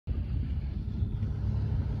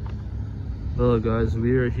Hello guys,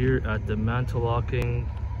 we are here at the Mantoloking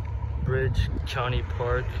Bridge County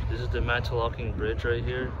Park. This is the Mantoloking Bridge right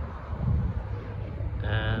here.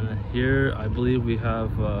 And here I believe we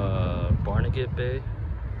have Barnegat Bay,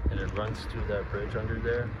 and it runs through that bridge under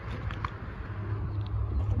there.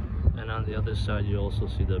 And on the other side you also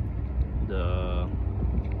see the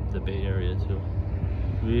Bay Area too.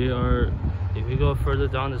 If you go further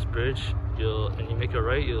down this bridge, and you make a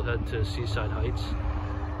right, you'll head to Seaside Heights.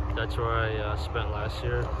 That's where I spent last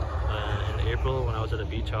year in April when I was at a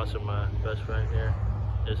beach house with my best friend here.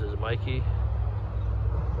 This is Mikey.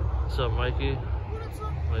 What's up, Mikey?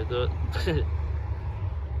 How you doing?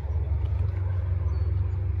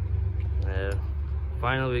 Yeah.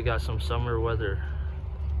 Finally, we got some summer weather,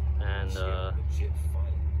 and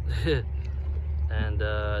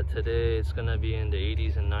today it's gonna be in the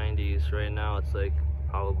 80s and 90s. Right now, it's like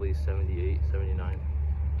probably 78, 79.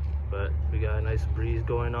 But we got a nice breeze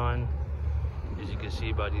going on, as you can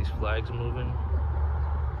see by these flags moving.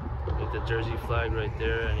 With the Jersey flag right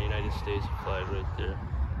there and the United States flag right there.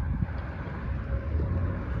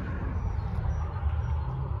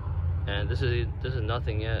 And this is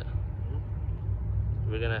nothing yet.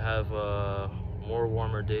 We're gonna have more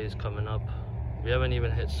warmer days coming up. We haven't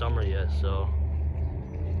even hit summer yet, so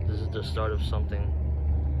this is the start of something.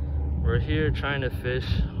 We're here trying to fish.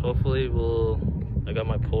 Hopefully I got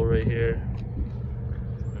my pole right here,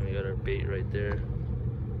 and we got our bait right there.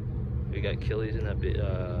 We got killies in that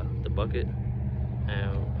the bucket,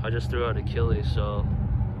 and I just threw out a killie, so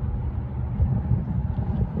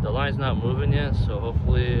the line's not moving yet. So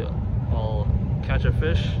hopefully I'll catch a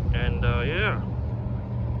fish, and yeah.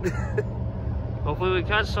 Hopefully we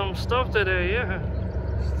catch some stuff today, yeah.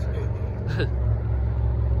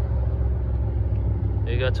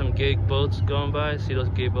 You got some gay boats going by. See those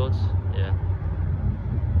gay boats? Yeah.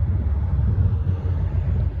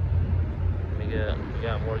 We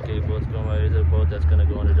got more gay boats going by. There's a boat that's gonna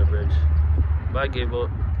go under the bridge. Bye, gay boat.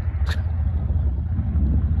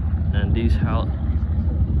 And these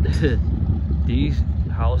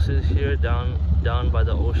houses here down by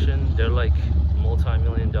the ocean, they're like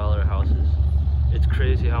multi-million-dollar houses. It's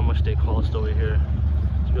crazy how much they cost over here,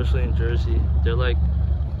 especially in Jersey.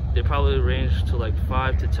 They probably range to like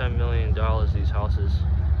 $5 to $10 million. These houses,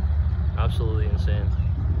 absolutely insane.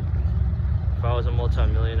 If I was a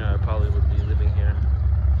multi-millionaire, I probably would be living here.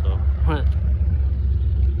 So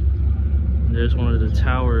there's one of the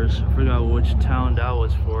towers. I forgot which town that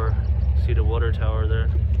was for. See the water tower there.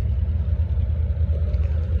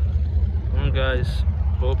 Well guys,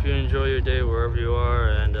 hope you enjoy your day wherever you are,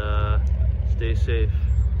 and stay safe.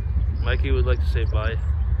 Mikey would like to say bye.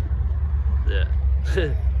 Yeah.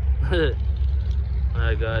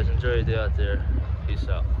 Alright guys, enjoy your day out there. Peace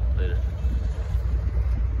out. Later.